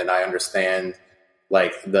fan and I understand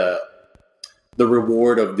like the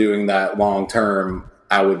reward of doing that long term.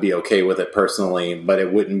 I would be okay with it personally, but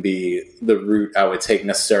it wouldn't be the route I would take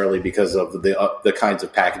necessarily because of the kinds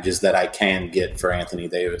of packages that I can get for Anthony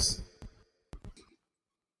Davis.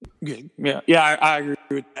 Yeah, I agree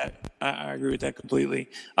with that. I agree with that completely.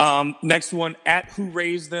 Next one, at Who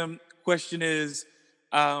Raised Them. Question is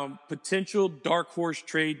potential dark horse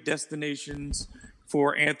trade destinations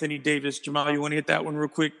for Anthony Davis. Jamal, you want to hit that one real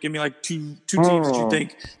quick? Give me like two teams that you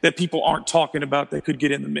think that people aren't talking about that could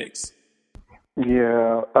get in the mix.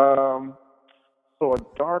 Yeah. So a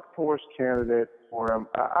dark horse candidate for him,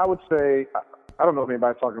 I would say, I don't know if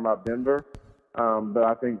anybody's talking about Denver, but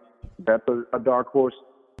I think that's a dark horse.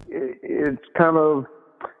 It's kind of,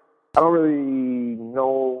 I don't really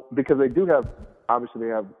know, because they have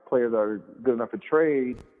players that are good enough to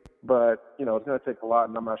trade, but, it's going to take a lot,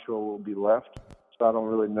 and I'm not sure what will be left. So I don't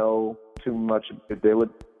really know too much if they would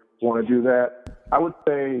want to do that. I would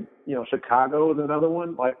say, Chicago is another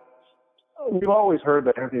one. Like, we've always heard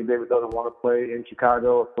that Anthony Davis doesn't want to play in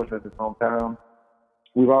Chicago. Of course, that's his hometown.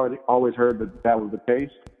 We've always heard that was the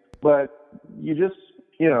case. But you just,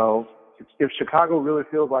 if Chicago really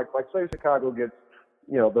feels like say Chicago gets,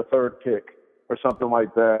 the third pick or something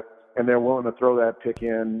like that, and they're willing to throw that pick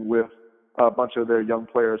in with a bunch of their young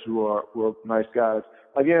players who are nice guys.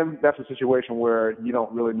 Again, that's a situation where you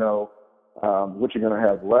don't really know what you're going to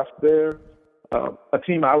have left there. A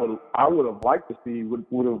team I would have liked to see would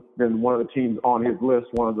have been one of the teams on his list,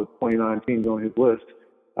 one of the 29 teams on his list,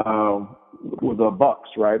 was the Bucks,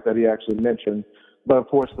 right, that he actually mentioned. But of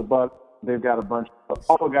course, the Bucks, they've got a bunch of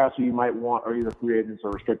all the guys who you might want are either free agents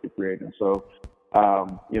or restricted free agents. So,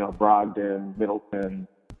 Brogdon, Middleton,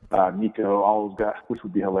 Nico, all those guys, which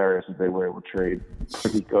would be hilarious if they were able to trade for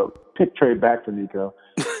Nico, trade back for Nico.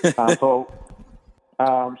 So,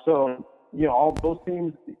 all those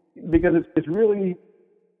teams, because it's really,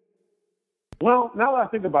 well, now that I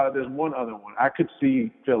think about it, there's one other one. I could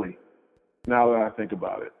see Philly, now that I think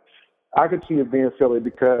about it. I could see it being Philly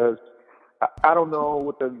because I don't know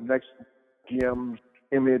what the next GM's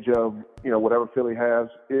image of, whatever Philly has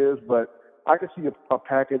is, but I could see a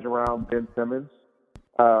package around Ben Simmons.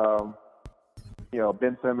 Ben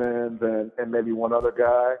Simmons and maybe one other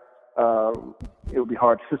guy. It would be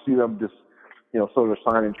hard to see them just, sort of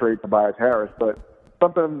sign and trade Tobias Harris, but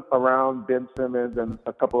something around Ben Simmons and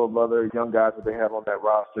a couple of other young guys that they have on that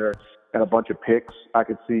roster and a bunch of picks I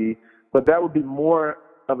could see. But that would be more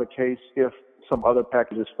of a case if some other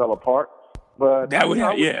packages fell apart. But that would,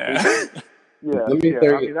 yeah. That would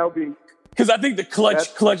be because I think the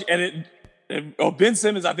clutch Ben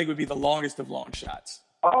Simmons I think would be the longest of long shots.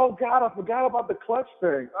 Oh God, I forgot about the clutch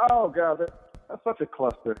thing. Oh God, that's such a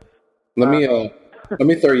cluster. Let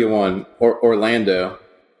me throw you one. Orlando.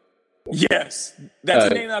 Yes, that's a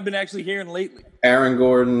name that I've been actually hearing lately. Aaron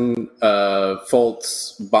Gordon,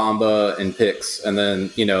 Fultz, Bamba, and picks, and then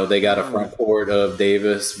they got a front court of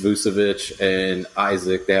Davis, Vucevic, and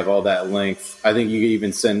Isaac. They have all that length. I think you could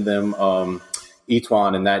even send them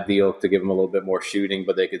Etuan in that deal to give them a little bit more shooting,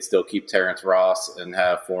 but they could still keep Terrence Ross and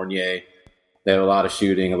have Fournier. They have a lot of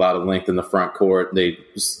shooting, a lot of length in the front court. They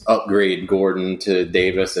just upgrade Gordon to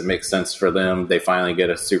Davis. It makes sense for them. They finally get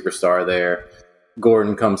a superstar there.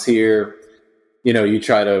 Gordon comes here. You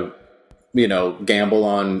try to, gamble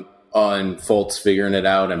on Fultz figuring it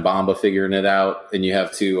out and Bamba figuring it out, and you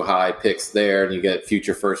have two high picks there, and you get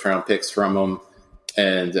future first-round picks from them.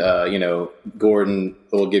 And, Gordon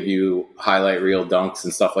will give you highlight reel dunks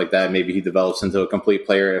and stuff like that. Maybe he develops into a complete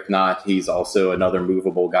player. If not, he's also another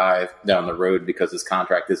movable guy down the road because his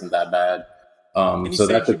contract isn't that bad. And he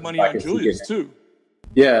saves you money on Julius, too.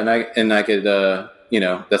 Yeah, and I could,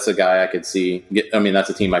 that's a guy I could see. That's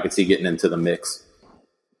a team I could see getting into the mix.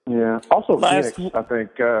 Yeah. Also, Phoenix, I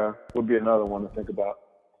think, would be another one to think about.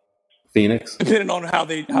 Phoenix? Depending on how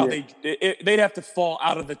they'd have to fall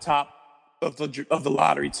out of the top of the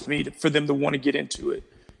lottery to me for them to want to get into it,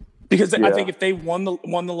 because I think if they won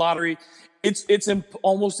the lottery, it's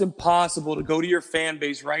almost impossible to go to your fan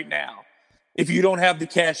base right now if you don't have the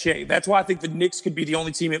cachet. That's why I think the Knicks could be the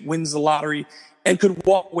only team that wins the lottery and could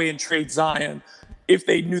walk away and trade Zion if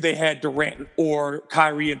they knew they had Durant or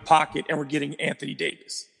Kyrie in pocket and were getting Anthony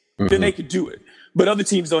Davis. Then they could do it. But other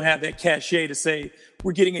teams don't have that cachet to say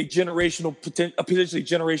we're getting a potentially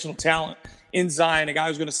generational talent in Zion, a guy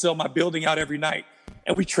who's going to sell my building out every night.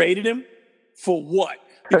 And we traded him for what?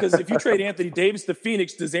 Because if you trade Anthony Davis to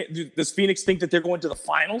Phoenix, does Phoenix think that they're going to the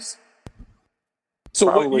finals?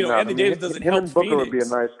 So probably what, Anthony Davis doesn't help Booker Phoenix. Would be a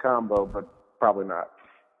nice combo, but probably not.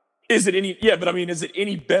 Is it any? Yeah, but is it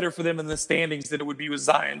any better for them in the standings than it would be with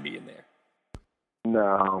Zion being there?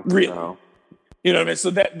 No, really. No. You know what I mean? So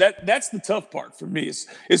that's the tough part for me. Is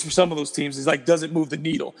for some of those teams, is like, does it move the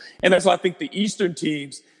needle? And that's why I think the Eastern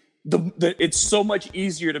teams, it's so much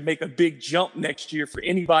easier to make a big jump next year for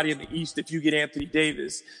anybody in the East. If you get Anthony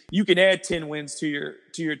Davis, you can add 10 wins to your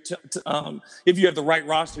if you have the right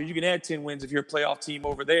roster, you can add 10 wins if you're a playoff team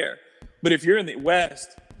over there. But if you're in the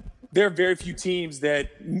West, there are very few teams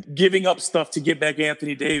that giving up stuff to get back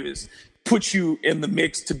Anthony Davis puts you in the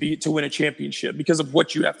mix to win a championship because of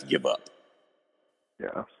what you have to give up.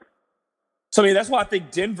 Yeah. So that's why I think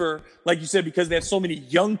Denver, like you said, because they have so many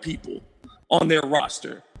young people on their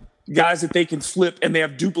roster, guys that they can flip, and they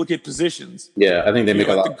have duplicate positions. Yeah, I think they make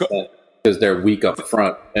a lot of sense because they're weak up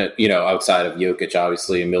front, outside of Jokic,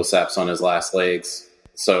 obviously, and Millsap's on his last legs.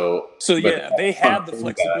 So they have the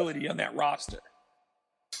flexibility on that roster.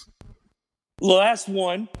 Last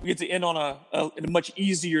one, we get to end on a much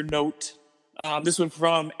easier note. This one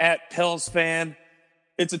from @PelsFan.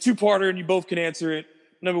 It's a two-parter, and you both can answer it.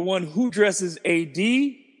 Number one, who dresses AD?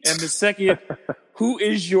 And the second, who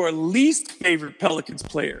is your least favorite Pelicans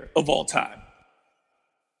player of all time?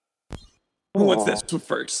 Who wants this one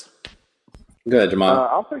first? Go ahead,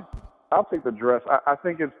 Jamal. I'll take the dress. I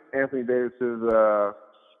think it's Anthony Davis's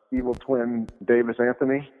evil twin, Davis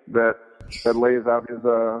Anthony, that lays out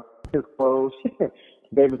his clothes.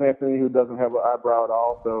 Davis Anthony, who doesn't have an eyebrow at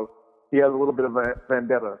all, so he has a little bit of a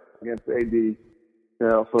vendetta against AD. You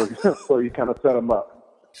know, so you kind of set them up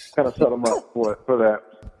for that.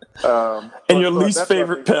 And your least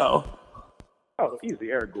favorite Pell? Oh, easy,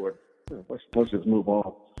 Eric Gordon. Let's just move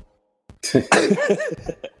on.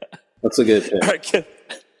 That's a good pick.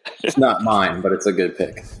 It's not mine, but it's a good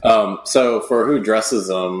pick. So for who dresses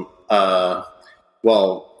them,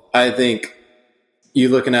 well, I think you're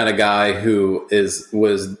looking at a guy who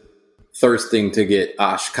was thirsting to get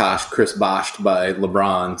Oshkosh Chris Boshed by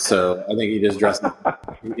LeBron. So I think he just dressed,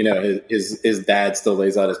 his dad still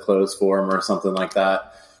lays out his clothes for him or something like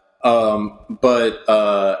that. But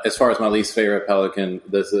as far as my least favorite Pelican,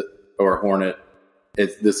 or Hornet,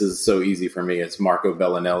 this is so easy for me. It's Marco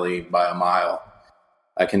Bellinelli by a mile.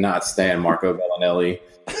 I cannot stand Marco Bellinelli.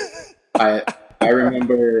 I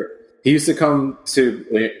remember he used to come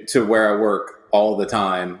to where I work all the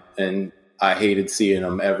time, and I hated seeing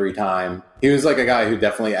him every time. He was like a guy who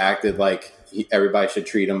definitely acted like everybody should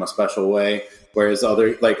treat him a special way, whereas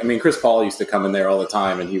Chris Paul used to come in there all the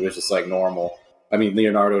time, and he was just like normal. I mean,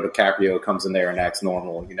 Leonardo DiCaprio comes in there and acts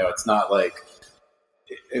normal. It's not like,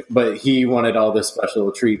 but he wanted all this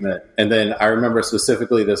special treatment. And then I remember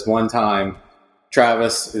specifically this one time,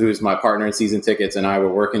 Travis, who's my partner in season tickets, and I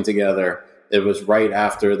were working together. It was right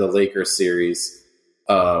after the Lakers series,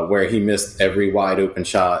 where he missed every wide open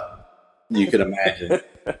shot you could imagine.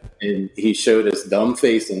 And he showed his dumb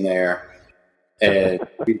face in there, and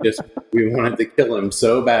we wanted to kill him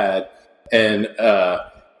so bad. And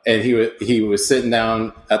he was sitting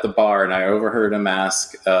down at the bar, and I overheard him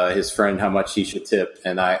ask his friend how much he should tip,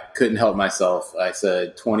 and I couldn't help myself. I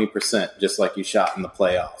said 20%, just like you shot in the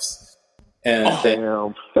playoffs.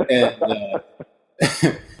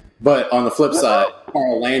 But on the flip side,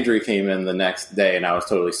 Carl Landry came in the next day, and I was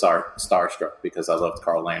totally starstruck because I loved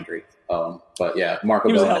Carl Landry. But yeah, Marco Bellinelli.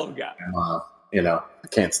 He was a hell of a guy. I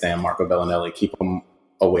can't stand Marco Bellinelli. Keep him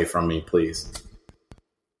away from me, please.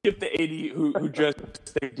 Skip the 80 who just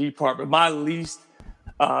stayed deep part, but my least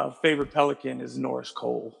favorite Pelican is Norris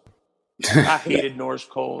Cole. I hated Norris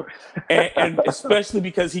Cole, and especially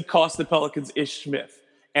because he cost the Pelicans Ish Smith.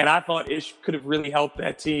 And I thought Ish could have really helped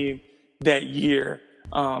that team that year,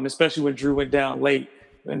 especially when Drew went down late.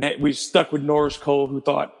 And we stuck with Norris Cole, who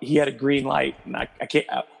thought he had a green light. And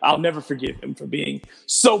I'll never forgive him for being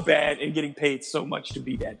so bad and getting paid so much to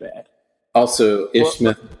be that bad. Also, Ish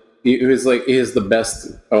Smith, he is the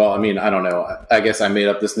best. Well, I mean, I don't know. I guess I made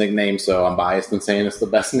up this nickname, so I'm biased in saying it's the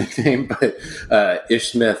best nickname. But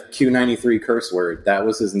Ish Smith, Q93 curse word. That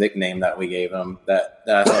was his nickname that we gave him. I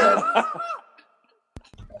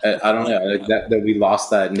don't know that we lost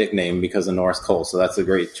that nickname because of Norris Cole, so that's a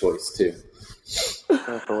great choice too.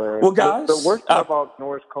 That's hilarious. Well, guys, the worst part about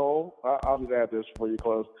Norris Cole, I'll just add this before you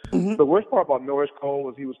close. Mm-hmm. The worst part about Norris Cole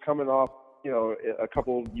was he was coming off, a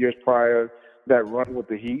couple years prior, that run with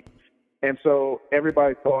the Heat, and so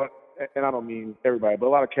everybody thought, and I don't mean everybody, but a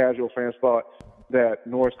lot of casual fans thought that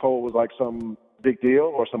Norris Cole was like some big deal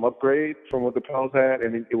or some upgrade from what the Pels had,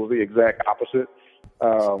 and it was the exact opposite.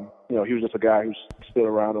 He was just a guy who stood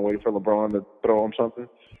around and waited for LeBron to throw him something.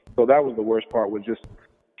 So that was the worst part, was just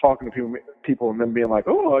talking to people and them being like,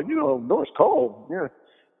 oh, Norris Cole, yeah.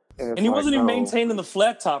 And he wasn't even maintaining the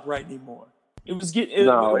flat top right anymore. It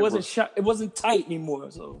wasn't tight anymore.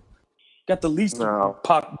 So got the least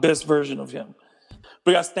best version of him.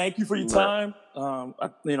 But guys, thank you for your time.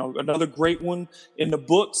 Another great one in the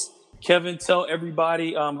books. Kevin, tell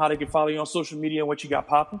everybody how they can follow you on social media and what you got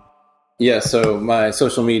popping. Yeah, so my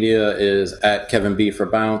social media is at Kevin B for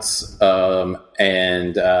Bounce.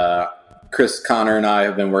 And Chris Connor and I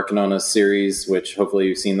have been working on a series, which hopefully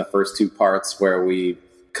you've seen the first two parts, where we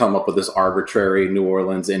come up with this arbitrary New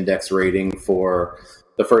Orleans index rating for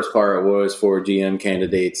the first part was for GM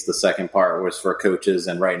candidates. The second part was for coaches.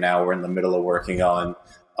 And right now we're in the middle of working on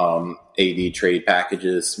AD trade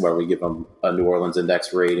packages where we give them a New Orleans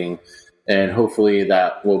index rating. And hopefully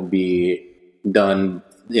that will be done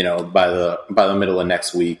by the middle of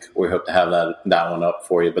next week. We hope to have that one up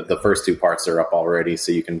for you. But the first two parts are up already,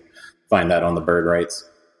 so you can find that on the Bird Rights.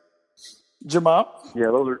 Jamal? Yeah,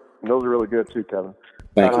 those are really good too, Kevin.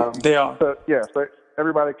 Thank you. They are. So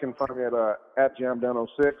everybody can find me at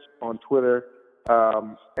JamDown06 on Twitter.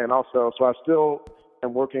 And also, so I still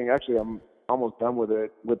am working. Actually, I'm almost done with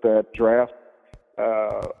it, with that draft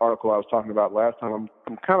article I was talking about last time.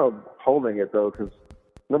 I'm kind of holding it though, because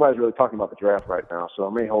nobody's really talking about the draft right now, so I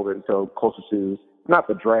may hold it until closer to, not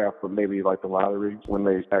the draft, but maybe like the lottery, when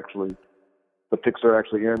the picks are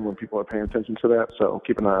actually in, when people are paying attention to that. So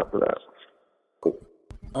keep an eye out for that. Cool.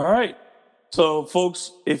 All right. So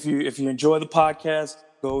folks, if you enjoy the podcast,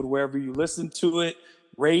 go to wherever you listen to it,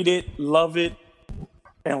 rate it, love it,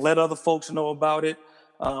 and let other folks know about it.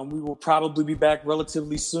 We will probably be back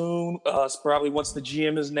relatively soon, probably once the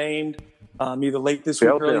GM is named, either late this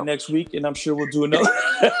week or early next week, and I'm sure we'll do another.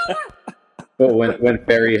 But when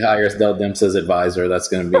Ferry hires Dell Demps as advisor, that's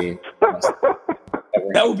going to be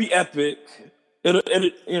that would be epic.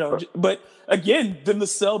 But again, then the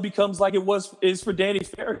sell becomes like is for Danny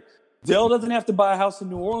Ferry. Dell doesn't have to buy a house in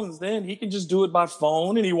New Orleans. Then he can just do it by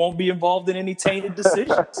phone, and he won't be involved in any tainted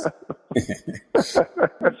decisions.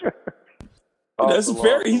 That's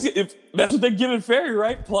fair. If that's what they're giving Ferry,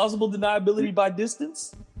 right? Plausible deniability by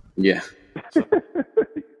distance. Yeah.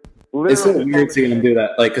 It's so weird seeing him do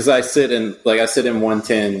that. Like, because I sit in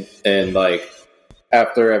 110, and like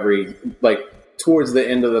after towards the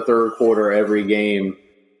end of the third quarter, every game,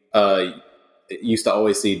 used to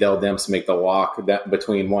always see Dell Demps make the walk that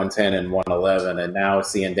between 110 and 111, and now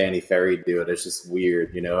seeing Danny Ferry do it, it's just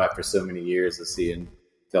weird, after so many years of seeing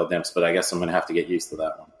Dell Demps. But I guess I'm gonna have to get used to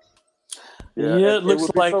that one. Yeah, it looks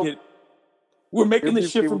like it. We're making the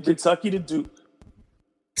shift from Kentucky to Duke.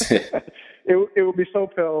 It would be so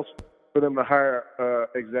Pels for them to hire an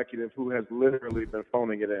executive who has literally been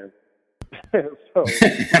phoning it in.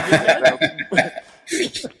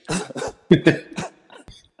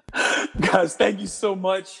 Guys, thank you so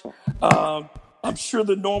much. I'm sure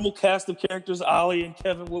the normal cast of characters, Ollie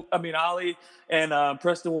and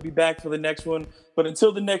Preston will be back for the next one. But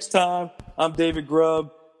until the next time, I'm David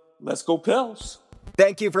Grubb. Let's go Pels.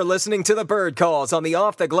 Thank you for listening to the Bird Calls on the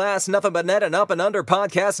Off the Glass, Nothing But Net, and Up and Under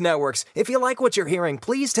podcast networks. If you like what you're hearing,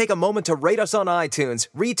 please take a moment to rate us on iTunes,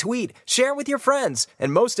 retweet, share with your friends,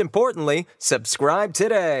 and most importantly, subscribe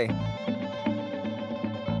today.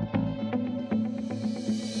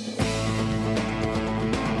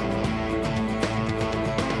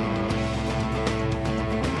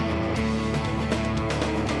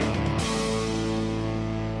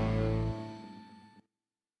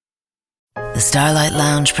 The Starlight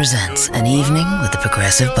Lounge presents An Evening with the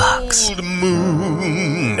Progressive Box. Old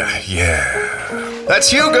moon, yeah.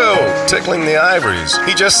 That's Hugo, tickling the ivories.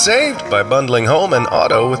 He just saved by bundling home and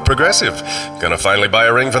auto with Progressive. Gonna finally buy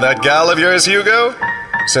a ring for that gal of yours, Hugo?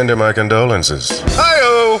 Send her my condolences.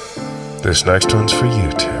 Hi-oh! This next one's for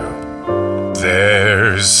you two.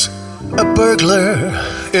 There's a burglar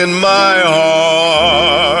in my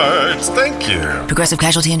heart. Thank you. Progressive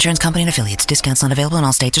Casualty Insurance Company and Affiliates. Discounts not available in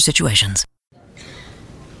all states or situations.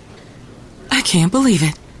 I can't believe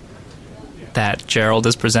it. That Gerald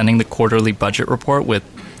is presenting the quarterly budget report with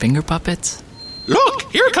finger puppets? Look,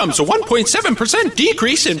 here comes a 1.7%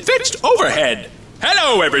 decrease in fixed overhead.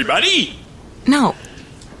 Hello, everybody. No,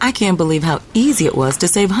 I can't believe how easy it was to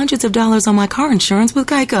save hundreds of dollars on my car insurance with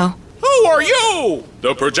Geico. Who are you?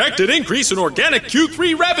 The projected increase in organic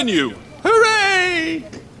Q3 revenue. Hooray!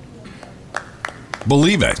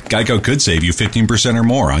 Believe it, Geico could save you 15% or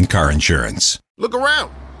more on car insurance. Look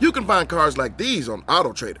around. You can find cars like these on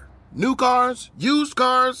AutoTrader. New cars, used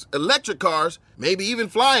cars, electric cars, maybe even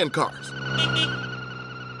flying cars.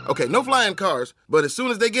 Okay, no flying cars, but as soon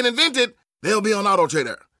as they get invented, they'll be on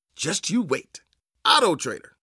AutoTrader. Just you wait. AutoTrader.